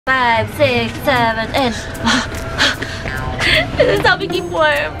5, 6, 7, and this is how we keep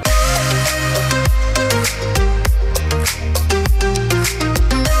warm.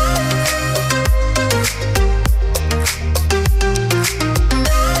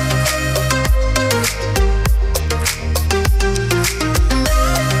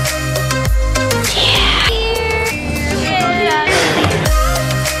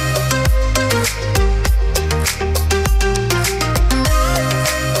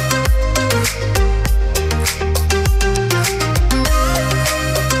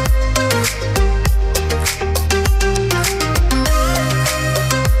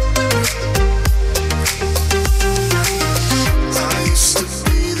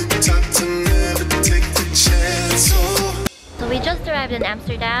 In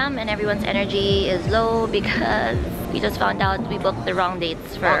Amsterdam, and everyone's energy is low because we just found out we booked the wrong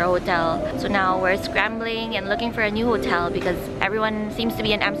dates for our hotel. So now we're scrambling and looking for a new hotel because everyone seems to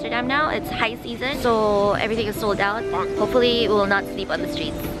be in Amsterdam now. It's high season, so everything is sold out. Hopefully we will not sleep on the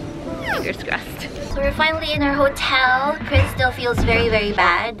streets. Fingers crossed. So we're finally in our hotel. Kryz still feels very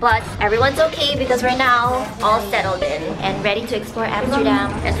bad, but everyone's okay because we're now all settled in and ready to explore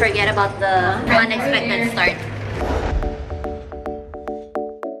Amsterdam and forget about the unexpected start.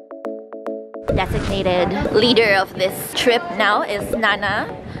 Designated leader of this trip now is Nana.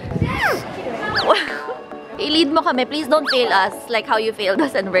 I-lead mo kami. Please don't fail us like how you failed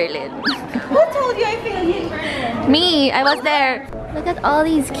us in Berlin. Who told you I failed you in Berlin? Me! I was there. Look at all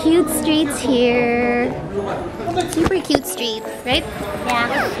these cute streets here. Super cute streets, right?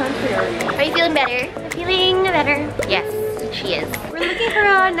 Yeah. Are you feeling better? I'm feeling better. Yes, she is. We're looking for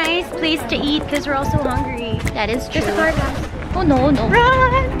a nice place to eat because we're also hungry. That is true. There's a car now. Oh no, no.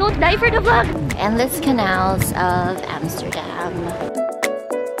 Run! Don't die for the vlog! Endless canals of Amsterdam.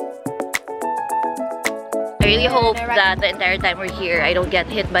 I really hope that the entire time we're here, I don't get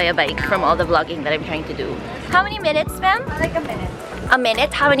hit by a bike from all the vlogging that I'm trying to do. How many minutes, ma'am? Like a minute. A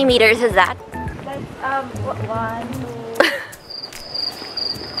minute? How many meters is that? Like, 1,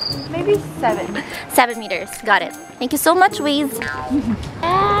 2... maybe 7. 7 meters. Got it. Thank you so much, Waze.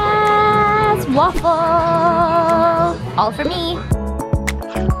 Yes, waffle! All for me.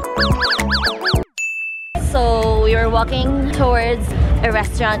 So we were walking towards a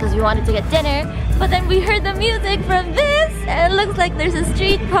restaurant because we wanted to get dinner, but then we heard the music from this and it looks like there's a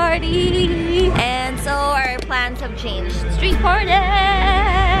street party. And so our plans have changed. Street party!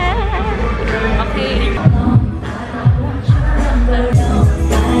 Okay.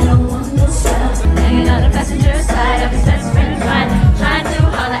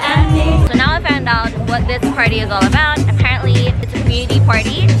 So now I found out what this party is all about. Apparently it's a community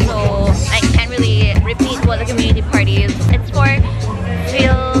party, so I can't really repeat what the community party is. It's for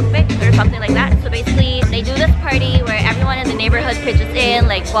Flirt or something like that. So basically they do this party where everyone in the neighborhood pitches in,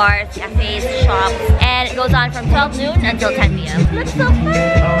 like bars, cafes, shops, and it goes on from 12 noon until 10 p.m. That's so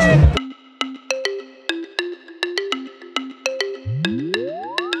fun!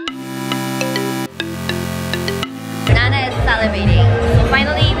 Salivating. So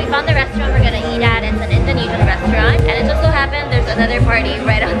finally, we found the restaurant we're gonna eat at. It's an Indonesian restaurant, and it just so happened there's another party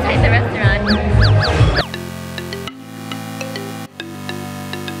right outside the restaurant.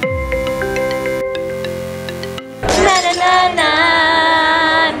 Na na na na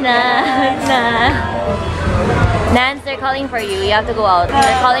na na. Nans, they're calling for you. You have to go out.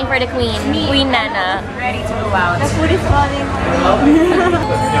 They're calling for the queen, Queen Nana. Ready to go out. The food is calling.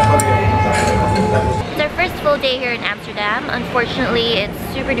 It's our first full day here in Amsterdam. Unfortunately, it's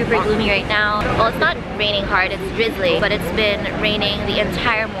super duper gloomy right now. Well, it's not raining hard, it's drizzling, but it's been raining the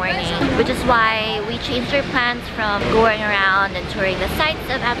entire morning, which is why we changed our plans from going around and touring the sights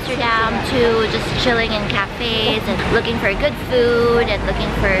of Amsterdam to just chilling in cafes and looking for good food and looking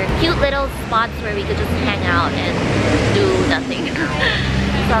for cute little spots where we could just hang out and do nothing.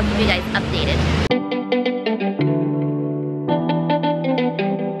 So I'll keep you guys updated.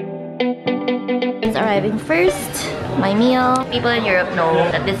 Arriving first, my meal. People in Europe know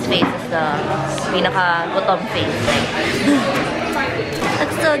that this face is the pinaka-gutom face.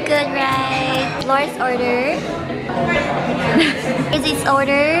 Looks so good, right? Laura's order. Izzy's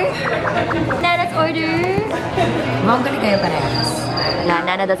order. Nana's order. Mom, gonna kayo parehas? Yeah,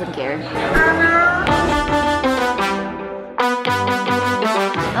 Nana doesn't care.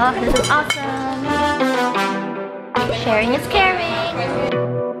 Oh, this is awesome. Sharing is caring.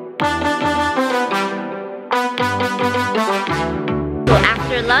 So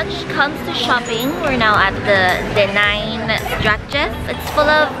after lunch comes to shopping. We're now at the 9 Stratjes. It's full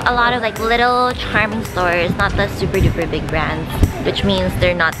of a lot of like little charming stores, not the super duper big brands. which means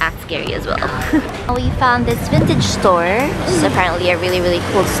they're not as scary as well. We found this vintage store. This is apparently a really, really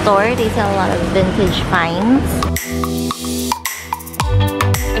cool store. They sell a lot of vintage finds.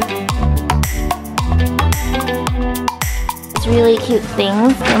 Really cute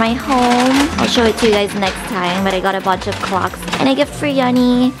things for my home. I'll show it to you guys next time, but I got a bunch of clocks and a gift for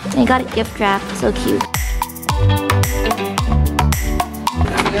Yanni. And I got a gift wrap. So cute.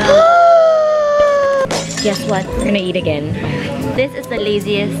 Guess what? We're gonna eat again. This is the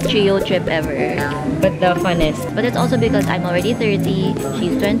laziest trio trip ever. But the funnest. But it's also because I'm already 30,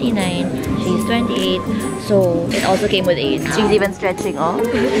 she's 29, she's 28, so it also came with age. She's even stretching, oh.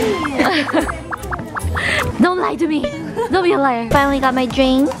 Don't lie to me! Don't be a liar! Finally got my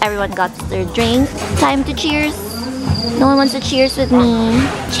drink. Everyone got their drink. Time to cheers! No one wants to cheers with me.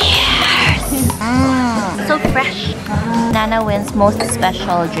 Cheers! So fresh. Nana wins most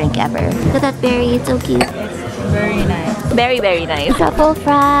special drink ever. Look at that berry, it's so cute. Very nice. Very, very nice. Truffle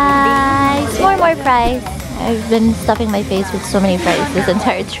fries! More fries. I've been stuffing my face with so many fries this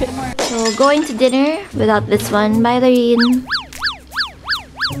entire trip. So going to dinner without this one. Bye, Laureen.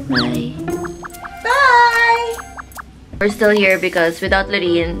 Bye. Bye! We're still here because without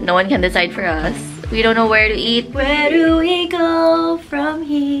Laureen, no one can decide for us. We don't know where to eat. Where do we go from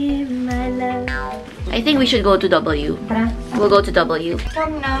here, my love? I think we should go to W. We'll go to W.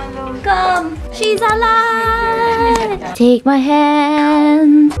 Come now. Come! She's alive! Take my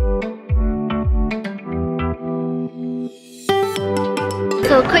hand.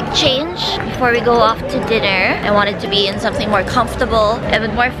 So quick change before we go off to dinner. I wanted to be in something more comfortable and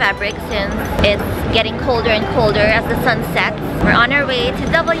with more fabric since it's getting colder and colder as the sun sets. We're on our way to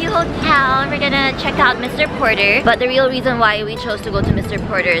W Hotel. We're gonna check out Mr. Porter. But the real reason why we chose to go to Mr.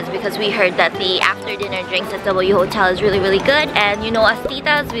 Porter is because we heard that the after dinner drinks at W Hotel is really, really good. And you know us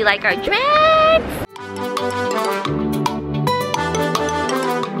titas, we like our drinks!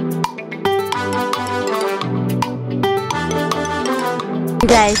 You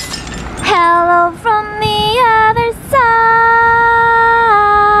guys, hello from the other side.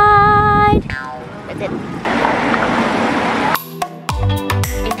 That's it.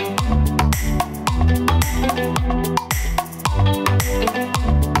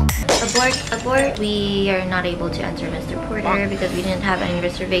 Abort. We are not able to enter Mr. Porter because we didn't have any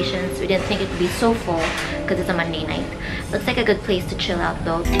reservations. We didn't think it would be so full because it's a Monday night. Looks like a good place to chill out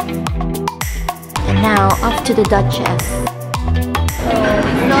though. And now off to the Duchess. So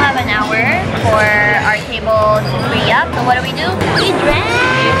we still have an hour for our table to free up. So what do? We drink!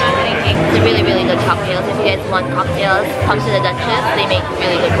 It's a really, really good cocktails. If you guys want cocktails, come to the Duchess. They make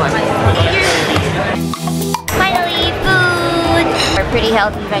really good ones. Finally, food! We're pretty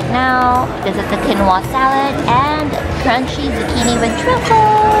healthy right now. This is the quinoa salad and crunchy zucchini with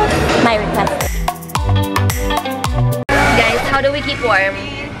truffles. My request. Guys, how do we keep warm?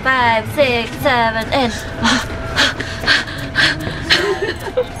 5, 6, 7, and...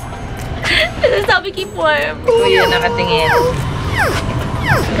 This is how we keep warm. Kuya nakatingin.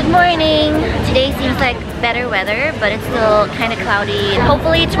 Good morning. Today seems like better weather, but it's still kind of cloudy.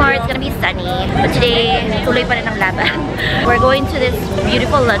 Hopefully tomorrow it's gonna be sunny. But today, tuloy pa rin ang laban. We're going to this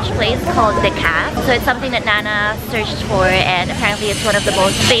beautiful lunch place called a.k.a. So it's something that Nana searched for, and apparently it's one of the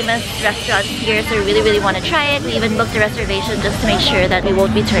most famous restaurants here. So we really, really want to try it. We even booked a reservation just to make sure that we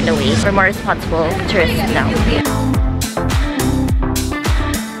won't be turned away. We're more responsible tourists now.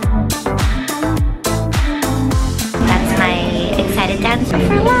 Dance for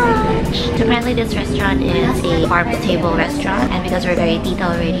lunch. So apparently this restaurant is a farm-to-table restaurant, and because we're very tita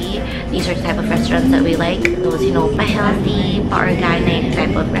already, these are the type of restaurants that we like. Those, you know, pa-healthy, pa-organic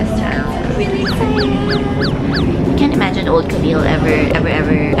type of restaurants. I'm really excited. I can't imagine old Camille ever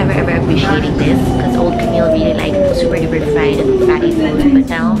appreciating this, because old Camille really liked super duper fried and fatty food, but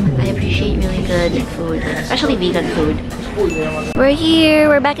now I appreciate really good food, especially vegan food. We're here,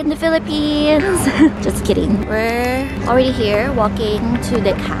 we're back in the Philippines. Just kidding. We're already here walking to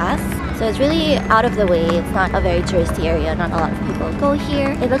the a.k.a. So it's really out of the way. It's not a very touristy area. Not a lot of people go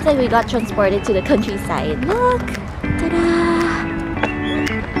here. It looks like we got transported to the countryside. Look! Ta-da!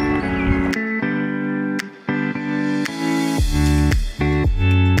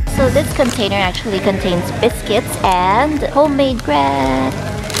 So this container actually contains biscuits and homemade bread.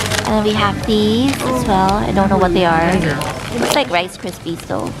 And we have these as well. I don't know what they are. It looks like Rice Krispies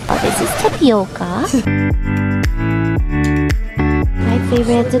though. Oh, this is tapioca. My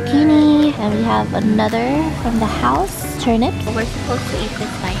favorite zucchini. And we have another from the house. Turnip. We're supposed to eat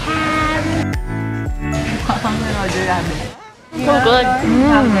this by hand. So good.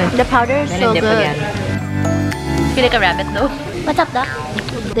 The powder is so good. I feel like a rabbit though. What's up, Doc?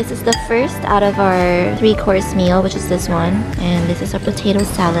 This is the first out of our 3-course meal, which is this one. And this is our potato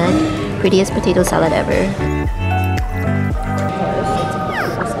salad. Prettiest potato salad ever.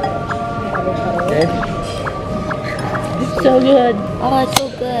 So good. Oh, it's so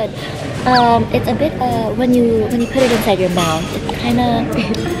good. It's a bit when you put it inside your mouth, it's kind of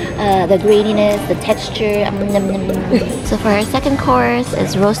the graininess, the texture. So for our second course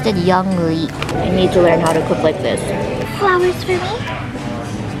is roasted young leek. I need to learn how to cook like this. Flowers for me.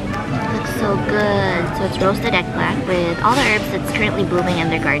 Looks so good. So it's roasted eggplant with all the herbs that's currently blooming in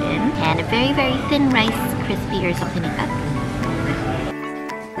their garden, and a very thin rice, crispy or something like that.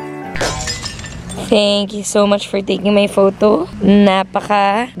 Thank you so much for taking my photo.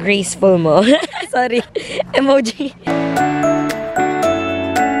 Napaka graceful mo. Sorry. Emoji.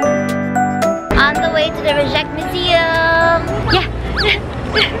 On the way to the Reject Museum. Yeah.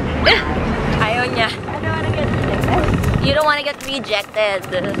 Ayaw niya. You don't want to get rejected.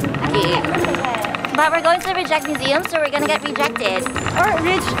 Okay. But we're going to the Reject Museum, so we're gonna get rejected. Or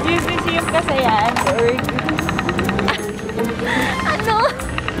Rich Museum kasi yan. Or... Ano?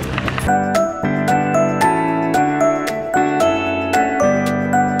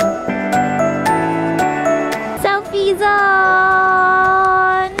 Selfie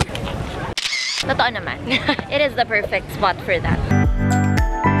zone! Totoo naman. It is the perfect spot for that.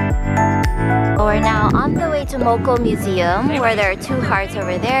 We're now on the way to Moco Museum, where there are 2 hearts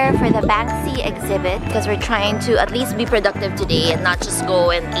over there for the Banksy exhibit, because we're trying to at least be productive today and not just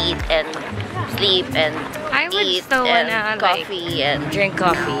go and eat and sleep and eat and coffee and drink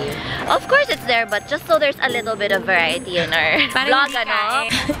coffee. Of course it's there, but just so there's a little bit of variety in our vlog, ano?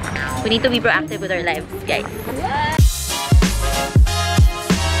 We need to be proactive with our lives, guys.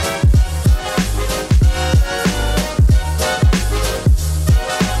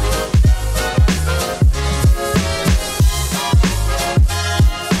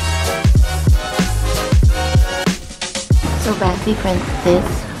 So Banksy prints this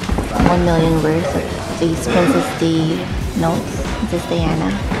 1 million worth of these Princess Di notes. Princess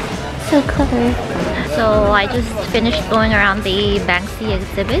Diana. So clever. So I just finished going around the Banksy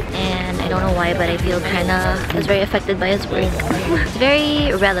exhibit, and I don't know why, but I feel kinda was very affected by his work. It's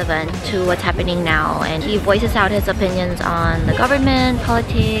very relevant to what's happening now, and he voices out his opinions on the government,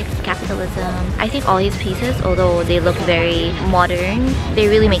 politics, capitalism. I think all his pieces, although they look very modern,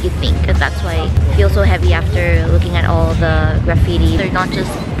 they really make you think, and that's why I feel so heavy after looking at all the graffiti. They're not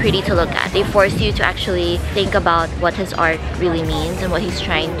just pretty to look at. They force you to actually think about what his art really means and what he's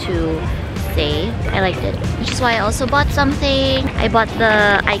trying to say. I liked it, which is why I also bought something. I bought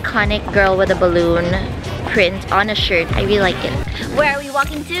the iconic girl with a balloon print on a shirt. I really like it. Where are we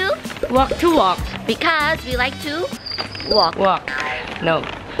walking to? Walk to walk. Because we like to walk. Walk. No.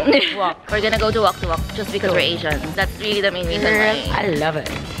 Walk. We're gonna go to walk just because we're Asians. That's really the main reason why. I love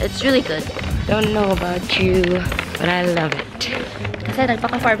it. It's really good. Don't know about you, but I love it. Kasi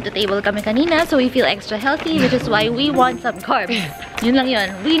nagpaka-farm to table kami kanina, so we feel extra healthy, which is why we want some carbs. Yun lang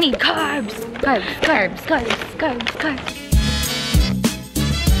yun. We need carbs! Carbs, carbs, carbs, carbs, carbs.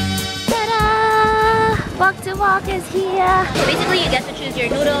 Ta-da! Walk to walk is here! So basically, you get to choose your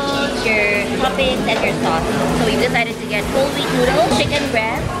noodles, your toppings, and your sauce. So we've decided to get whole wheat noodles, chicken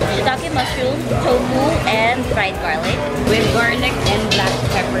breast, shiitake mushroom, tofu, and fried garlic. With garlic and black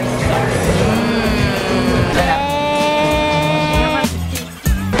pepper sauce.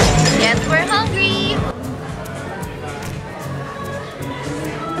 Yes, we're hungry!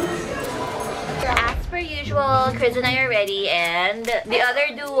 As per usual, Kryz and I are ready, and the other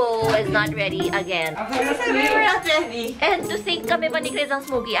duo is not ready again. We're not ready. And to think kami pa ni Kryz ang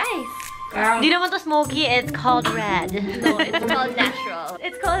smoky eyes. Di naman to smoky, it's called red. No, it's called natural.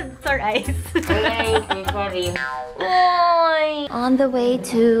 It's called sore eyes. Oy. On the way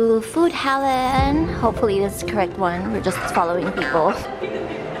to Food Hallen. Hopefully this is the correct one. We're just following people.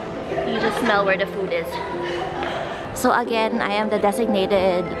 You just smell where the food is. So again, I am the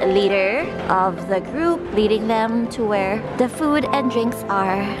designated leader of the group, leading them to where the food and drinks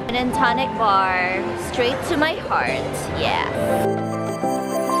are. An tonic bar, straight to my heart. Yes.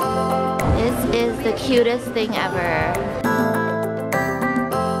 This is the cutest thing ever.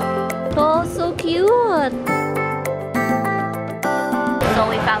 Oh, so cute! So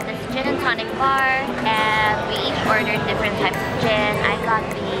we found this gin and tonic bar, and we each ordered different types of gin. I got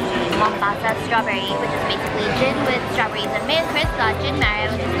the Mombasa strawberry, which is basically gin with strawberries and mint. Kryz got gin mare,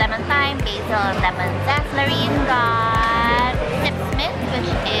 which is lemon thyme, basil, and lemon zest. Laureen got Sip Smith, which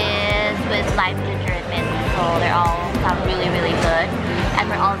is with lime, ginger, and mint. So they're all sound really good. And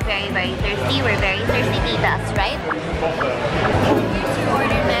we're all very thirsty. We're very thirsty titas, right? Here's your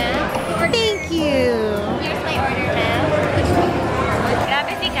order, ma'am. Thank you. Here's my order, ma'am.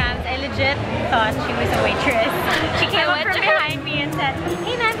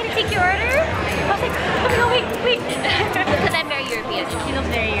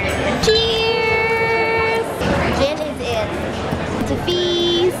 Cheers! Gin is in. To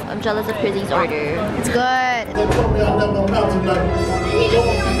feast. I'm jealous of Kryz's order. It's good.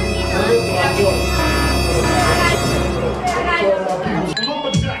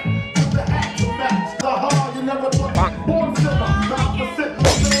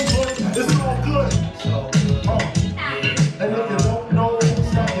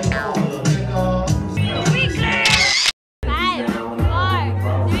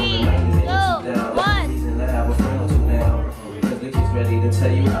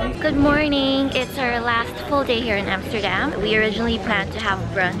 Good morning! It's our last full day here in Amsterdam. We originally planned to have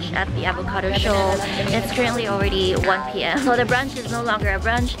brunch at the avocado show. It's currently already 1 p.m. So the brunch is no longer a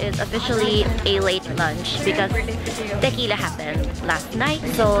brunch, it's officially a late lunch because tequila happened last night.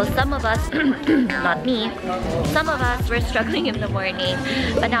 So some of us, not me, some of us were struggling in the morning.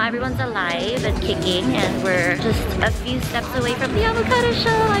 But now everyone's alive and kicking and we're just a few steps away from the avocado show.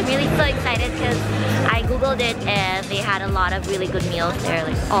 I'm really so excited because I googled it and they had a lot of really good meals there,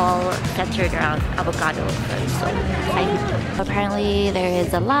 like all centered around avocado. So excited. Apparently there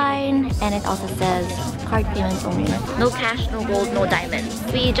is a line and it also says card payments only. No cash, no gold, no diamonds.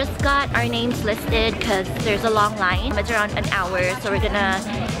 We just got our names listed because there's a long line. It's around an hour, so we're gonna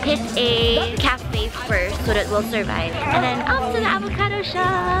hit a cafe first so that we'll survive. And then off to the avocado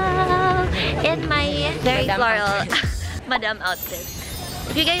show in my very floral Madame outfit.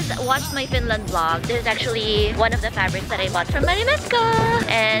 If you guys watched my Finland vlog, this is actually one of the fabrics that I bought from Camille Co,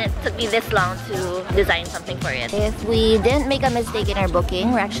 and it took me this long to design something for it. If we didn't make a mistake in our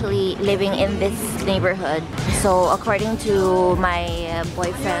booking, we're actually living in this neighborhood. So according to my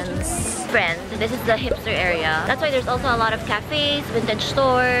boyfriend's friend, this is the hipster area. That's why there's also a lot of cafes, vintage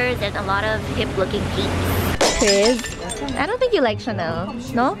stores, and a lot of hip looking peeps. Kryz, I don't think you like Chanel,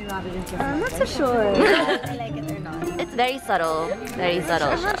 no? I'm not so sure if I like it or not. It's very subtle, very subtle.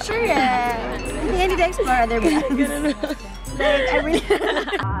 I'm not sure yet. I think I need to explore other brands. Like, I really...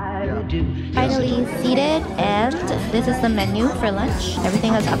 Finally seated, and this is the menu for lunch.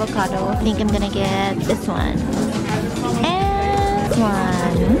 Everything has avocado. I think I'm gonna get this one. And this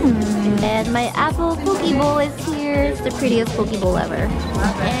one. And my apple poke bowl is here. It's the prettiest poke bowl ever.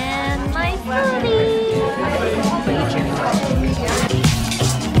 And my smoothie.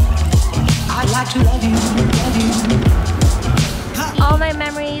 All my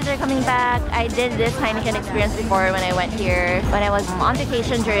memories are coming back. I did this Heineken experience before when I went here, when I was on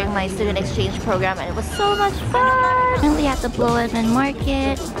vacation during my student exchange program, and it was so much fun. Currently at the Blow-in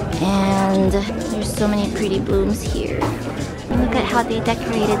Market, and there's so many pretty blooms here. Look at how they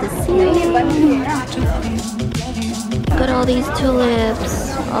decorated the ceiling. Look at all these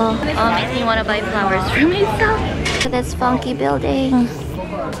tulips. Oh, makes me want to buy flowers for myself. Look at this funky building.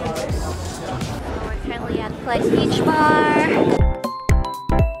 We're currently at Blyth Beach Bar.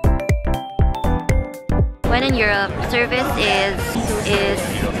 When in Europe, service is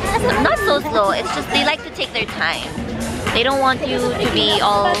not so slow. It's just they like to take their time. They don't want you to be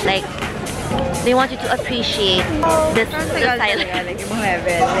all like. They want you to appreciate the silence.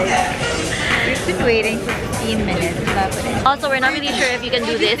 We've been waiting for 15 minutes. Also, we're not really sure if you can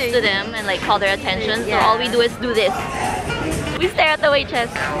do this to them and like call their attention. So all we do is do this. We stare at the waitress.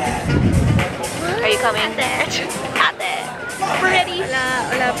 Are you coming? Ate. We're ready.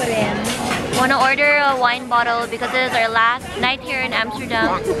 Wala pa rin. Wanna order a wine bottle because it is our last night here in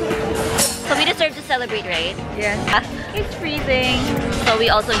Amsterdam. So we deserve to celebrate, right? Yes. It's freezing. So we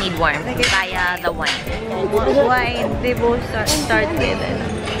also need warmth via the wine. Wine. They both start with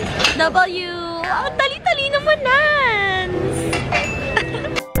it. W! Ang tali-tali naman, Nans!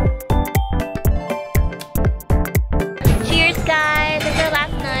 Cheers, guys! It's our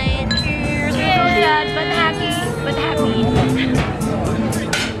last night. Cheers! We're so sad, but happy. But happy.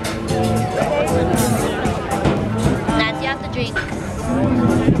 Nans, you have to drink.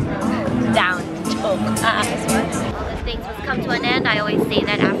 Down. Joke. All the things must come to an end. I always say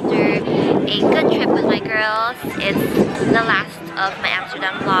that after a good trip with my girls, it's the last of my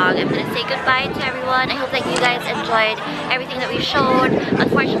Amsterdam vlog. I'm gonna say goodbye to everyone. I hope that you guys enjoyed everything that we showed.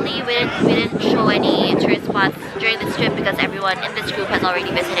 Unfortunately, we didn't show any tourist spots during this trip because everyone in this group has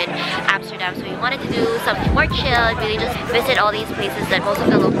already visited Amsterdam. So we wanted to do something more chill, really just visit all these places that most of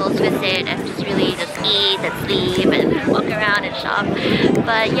the locals visit and just really just eat and sleep and walk around and shop.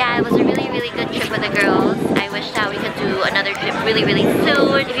 But yeah, it was a really, really good trip with the girls. I wish that we could do another trip really, really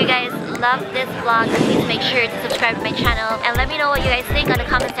soon. If you guys love this vlog, please make sure to subscribe to my channel and let me know what you guys think on the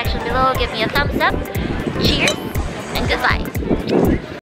comment section below. Give me a thumbs up. Cheers and goodbye.